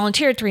where she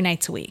volunteered 3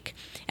 nights a week.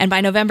 And by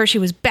November, she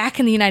was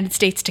back in the United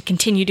States to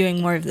continue doing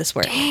more of this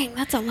work. Dang,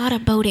 that's a lot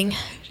of boating.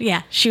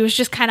 Yeah, she was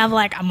just kind of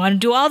like, I'm going to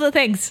do all the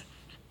things.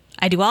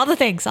 I do all the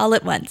things all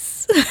at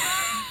once.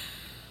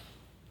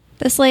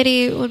 This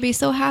lady would be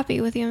so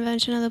happy with the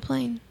invention of the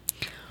plane.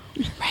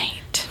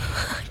 Right.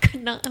 I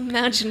could not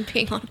imagine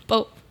being on a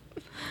boat.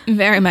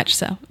 Very much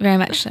so. Very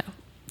much so.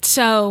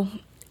 So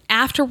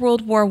after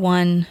World War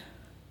I,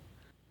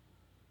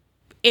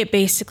 it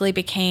basically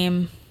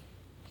became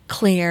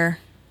clear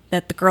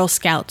that the Girl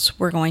Scouts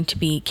were going to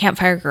be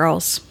Campfire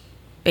Girls,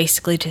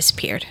 basically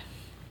disappeared.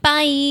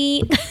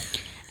 Bye.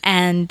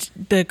 And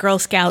the Girl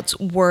Scouts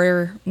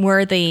were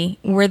the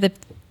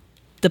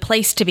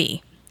place to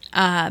be,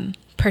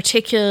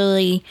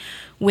 particularly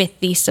with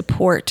the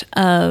support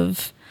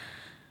of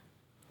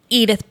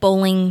Edith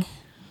Bowling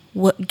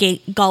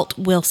Galt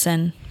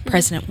Wilson,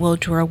 President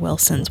Woodrow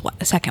Wilson's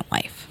second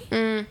wife.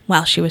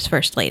 While she was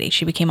First Lady,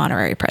 she became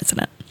honorary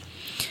president.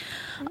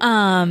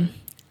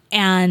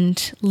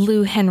 And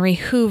Lou Henry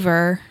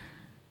Hoover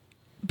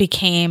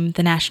became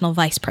the national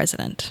vice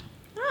president.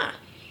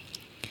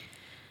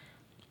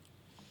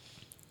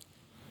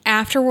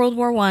 After World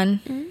War I,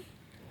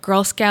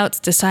 Girl Scouts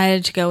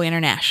decided to go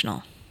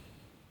international.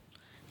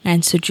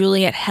 And so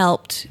Juliet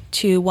helped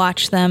to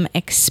watch them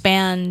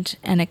expand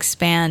and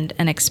expand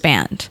and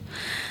expand.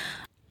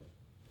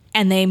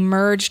 And they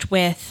merged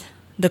with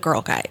the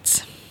Girl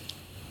Guides.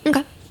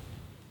 Okay.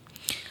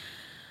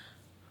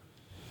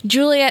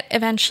 Juliet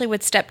eventually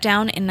would step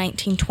down in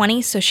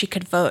 1920 so she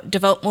could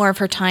devote more of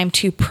her time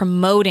to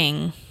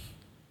promoting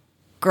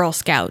Girl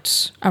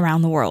Scouts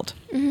around the world.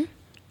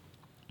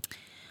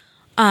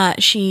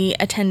 She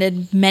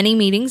attended many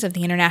meetings of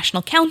the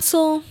International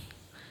Council.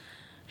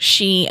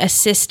 She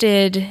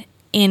assisted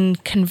in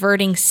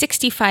converting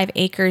 65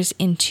 acres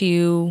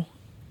into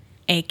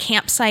a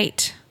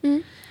campsite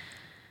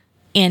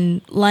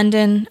in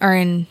London, or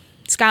in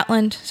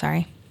Scotland,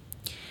 sorry.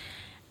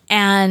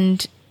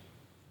 And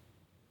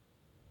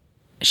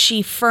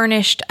she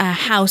furnished a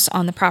house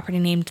on the property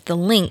named The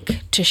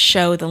Link to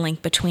show the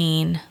link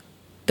between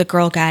the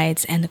Girl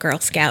Guides and the Girl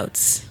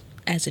Scouts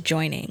as a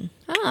joining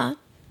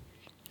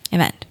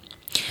event.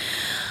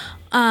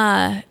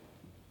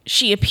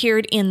 She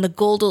appeared in the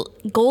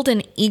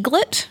Golden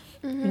Eaglet,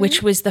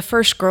 which was the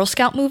first Girl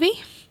Scout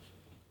movie,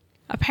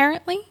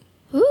 apparently.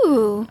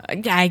 Ooh.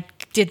 I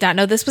did not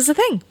know this was a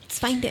thing. Let's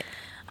find it.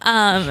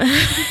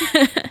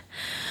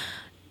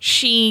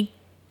 She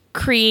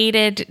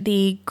created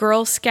the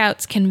Girl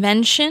Scouts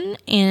Convention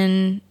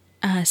in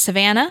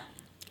Savannah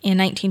in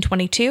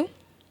 1922.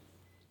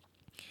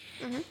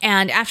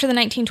 And after the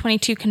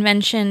 1922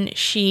 convention,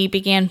 she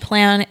began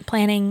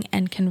planning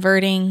and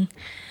converting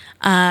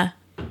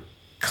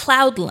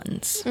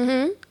Cloudlands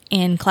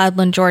in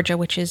Cloudland, Georgia,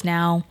 which is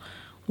now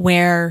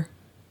where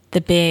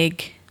the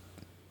big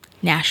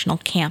national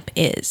camp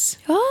is.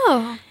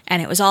 Oh.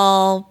 And it was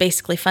all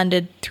basically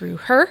funded through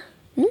her.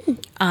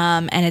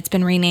 And it's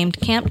been renamed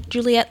Camp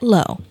Juliette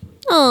Low.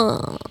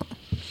 Oh.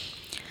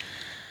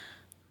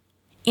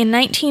 In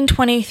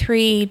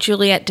 1923,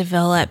 Juliet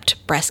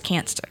developed breast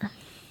cancer.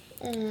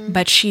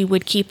 But she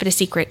would keep it a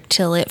secret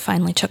till it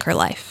finally took her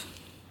life.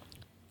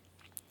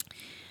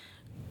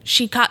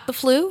 She caught the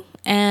flu,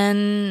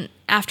 and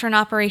after an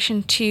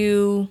operation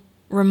to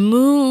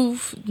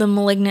remove the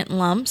malignant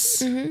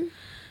lumps,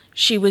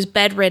 she was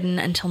bedridden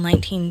until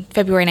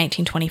February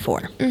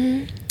 1924.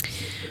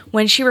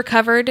 When she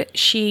recovered,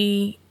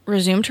 she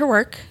resumed her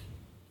work,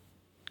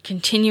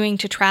 continuing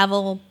to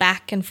travel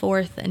back and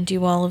forth and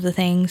do all of the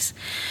things.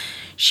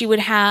 She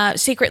would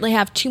secretly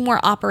have 2 more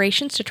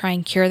operations to try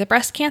and cure the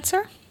breast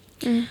cancer,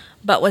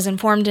 but was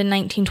informed in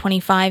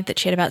 1925 that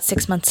she had about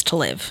 6 months to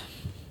live.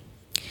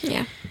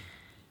 Yeah.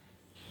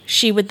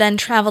 She would then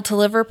travel to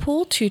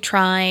Liverpool to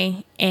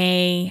try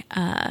a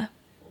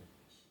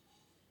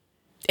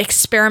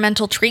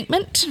experimental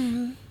treatment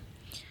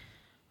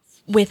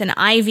with an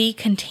IV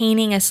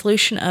containing a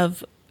solution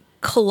of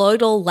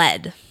colloidal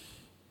lead.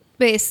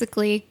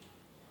 Basically,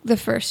 the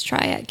first try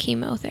at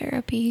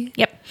chemotherapy.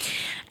 Yep.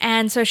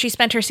 And so she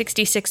spent her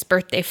 66th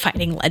birthday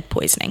fighting lead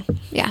poisoning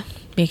Yeah.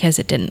 because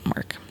it didn't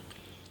work.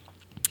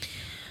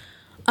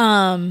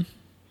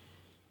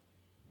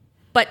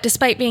 But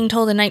despite being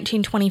told in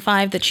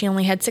 1925 that she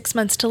only had 6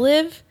 months to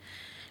live,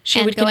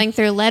 she would going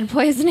through lead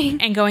poisoning.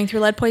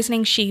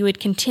 she would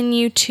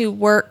continue to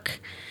work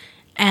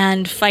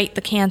and fight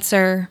the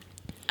cancer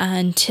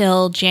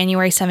until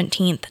January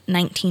 17th,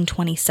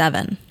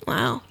 1927,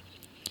 Wow.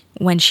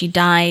 when she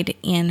died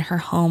in her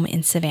home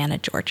in Savannah,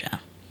 Georgia.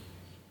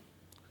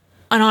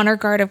 An honor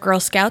guard of Girl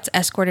Scouts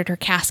escorted her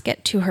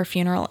casket to her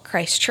funeral at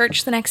Christ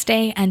Church the next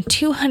day, and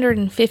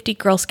 250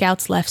 Girl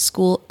Scouts left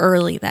school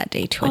early that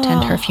day to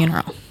attend her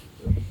funeral.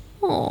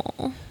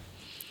 Oh.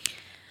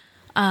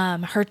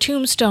 Her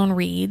tombstone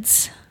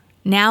reads,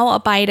 "Now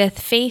abideth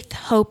faith,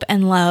 hope,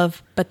 and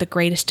love, but the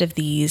greatest of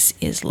these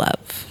is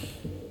love."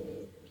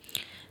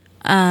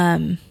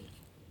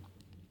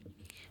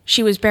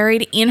 She was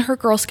buried in her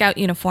Girl Scout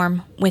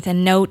uniform with a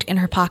note in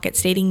her pocket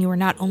stating, "You were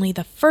not only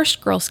the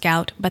first Girl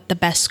Scout, but the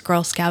best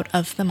Girl Scout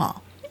of them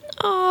all."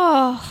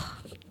 Oh.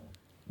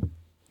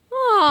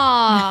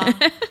 Oh.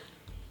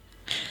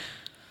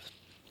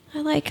 I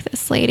like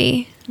this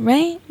lady.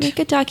 Right? Make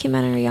a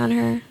documentary on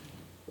her.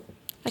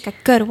 Like a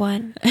good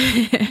one.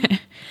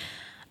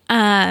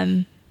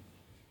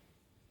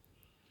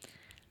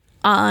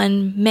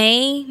 On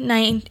May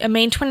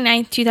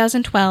 29th,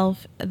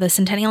 2012, the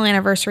centennial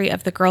anniversary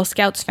of the Girl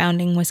Scouts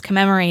founding was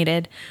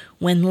commemorated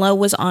when Lowe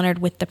was honored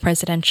with the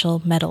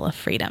Presidential Medal of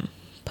Freedom,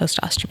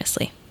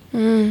 posthumously.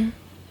 And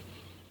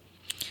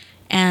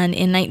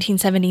in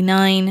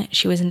 1979,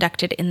 she was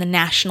inducted in the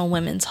National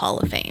Women's Hall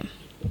of Fame.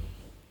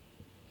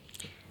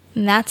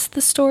 And that's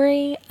the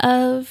story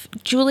of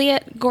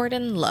Juliette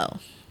Gordon Lowe.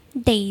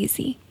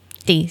 Daisy.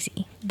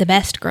 Daisy, the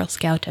best Girl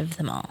Scout of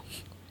them all.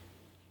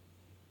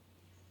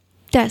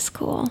 That's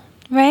cool.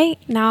 Right?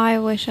 Now I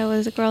wish I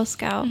was a Girl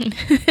Scout.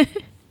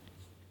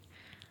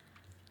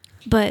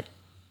 But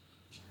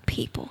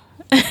people.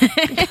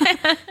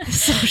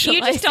 Socializing.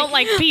 You just don't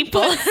like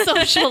people.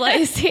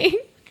 Socializing.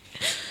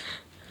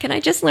 Can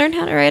I just learn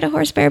how to ride a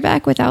horse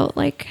bareback without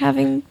like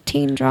having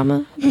teen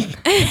drama?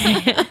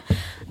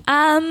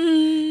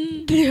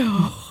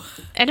 No.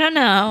 I don't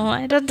know.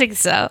 I don't think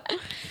so.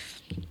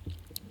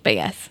 But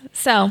yes.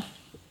 So,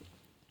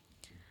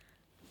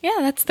 yeah,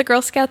 that's the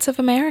Girl Scouts of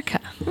America.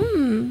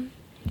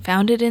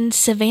 Founded in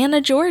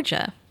Savannah,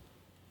 Georgia.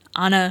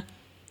 On a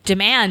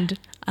demand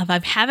of, I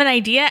have an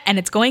idea and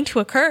it's going to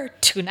occur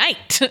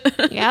tonight.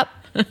 Yep.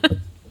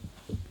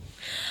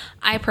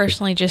 I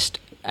personally just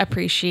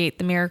appreciate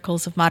the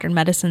miracles of modern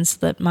medicine so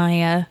that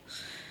my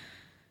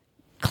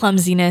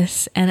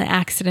clumsiness and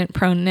accident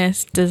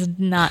proneness does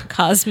not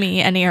cause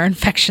me any ear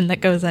infection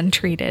that goes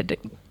untreated,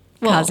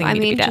 causing me to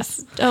be deaf.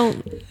 Just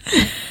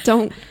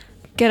don't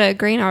get a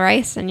grain of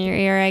rice in your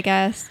ear, I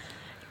guess.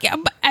 Yeah,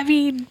 but I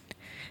mean,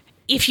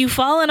 if you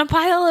fall in a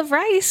pile of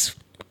rice,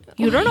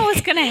 you don't know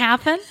what's going to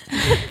happen.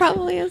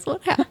 Probably is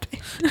what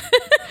happened.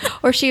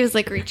 Or she was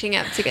like reaching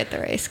up to get the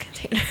rice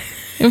container.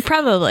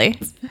 Probably.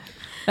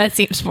 That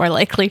seems more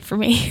likely for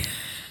me.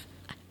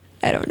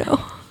 I don't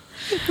know.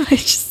 I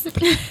just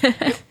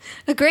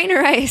a grain of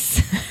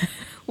rice.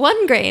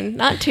 One grain,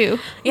 not two.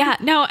 Yeah,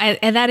 no,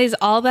 and that is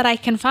all that I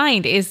can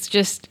find is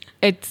just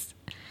it's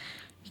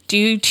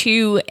due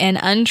to an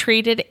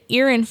untreated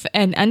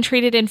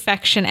untreated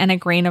infection and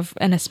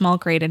a small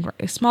grain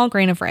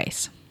of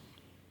rice.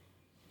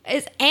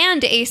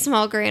 And a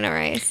small grain of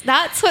rice.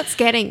 That's what's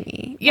getting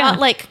me. Yeah. Not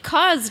like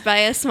caused by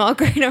a small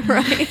grain of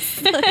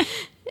rice.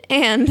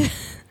 And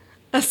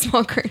a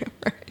small grain of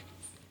rice.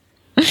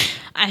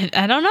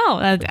 I don't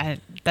know.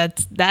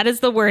 That is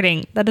the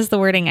wording. That is the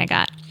wording I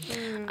got.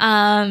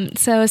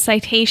 So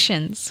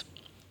citations.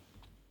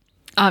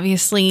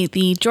 Obviously,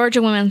 the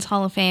Georgia Women's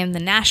Hall of Fame, the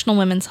National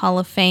Women's Hall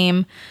of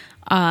Fame,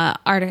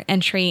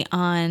 entry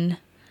on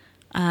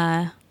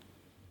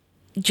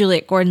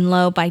Juliette Gordon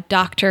Lowe by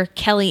Dr.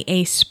 Kelly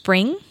A.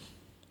 Spring.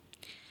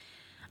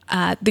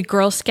 The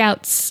Girl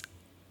Scouts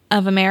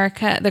of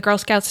America, the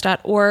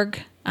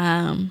girlscouts.org,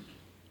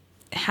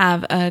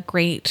 have a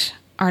great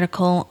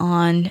article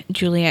on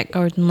Juliette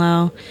Gordon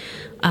Lowe.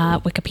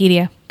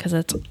 Wikipedia, because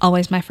it's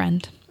always my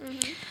friend.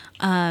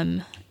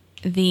 An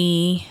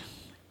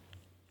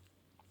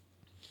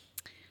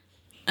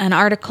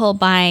article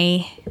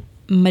by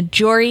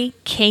Majori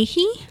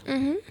Cahey,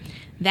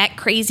 that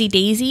crazy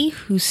Daisy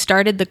who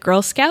started the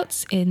Girl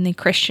Scouts in the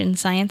Christian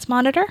Science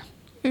Monitor,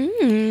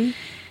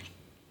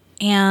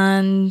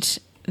 and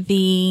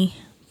the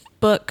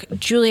book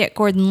Juliette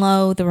Gordon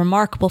Lowe, the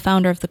remarkable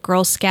founder of the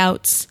Girl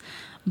Scouts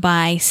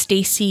by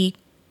Stacy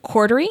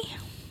Cordery.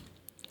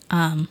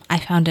 I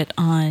found it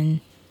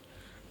on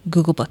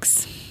Google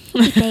Books.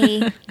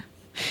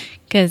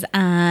 Because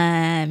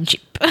I'm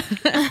cheap.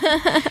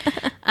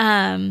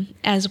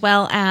 As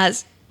well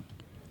as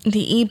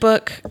the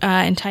ebook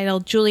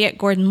entitled Juliette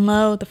Gordon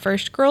Lowe, The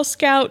First Girl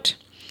Scout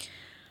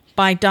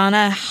by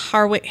Donna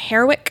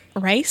Harwick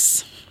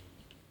Rice.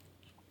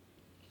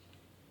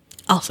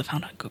 Also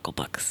found on Google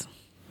Books.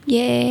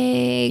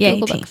 Yay, Yay,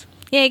 Google team. Books.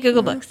 Yay,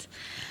 Google Books.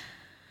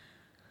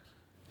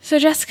 So,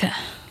 Jessica,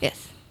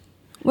 Yes.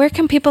 where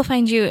can people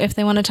find you if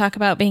they want to talk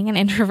about being an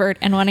introvert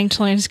and wanting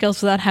to learn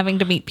skills without having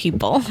to meet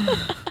people?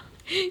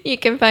 You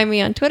can find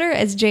me on Twitter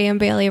as JM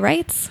Bailey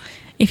Writes.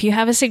 If you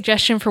have a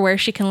suggestion for where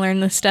she can learn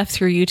this stuff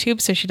through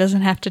YouTube so she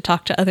doesn't have to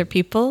talk to other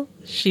people,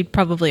 she'd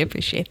probably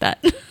appreciate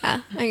that.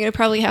 I'm going to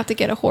probably have to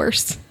get a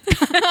horse.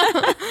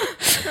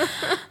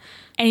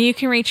 And you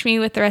can reach me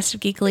with the rest of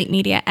Geek Elite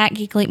Media at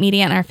Geek Elite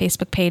Media on our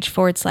Facebook page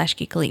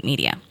 /Geek Elite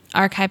Media.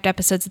 Archived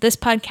episodes of this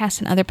podcast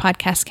and other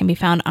podcasts can be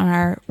found on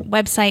our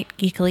website,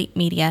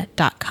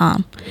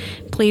 geekelitemedia.com.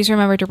 Please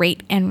remember to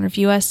rate and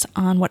review us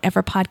on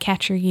whatever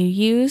podcatcher you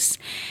use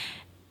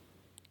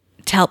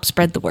to help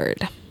spread the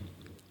word.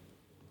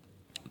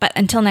 But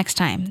until next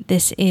time,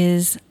 this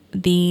is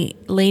the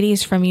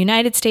ladies from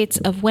United States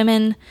of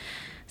Women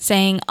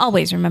saying,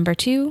 always remember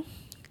to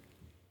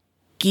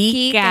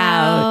geek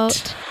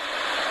out.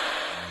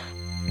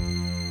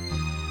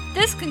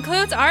 This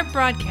concludes our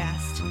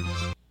broadcast.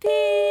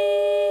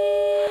 Beep.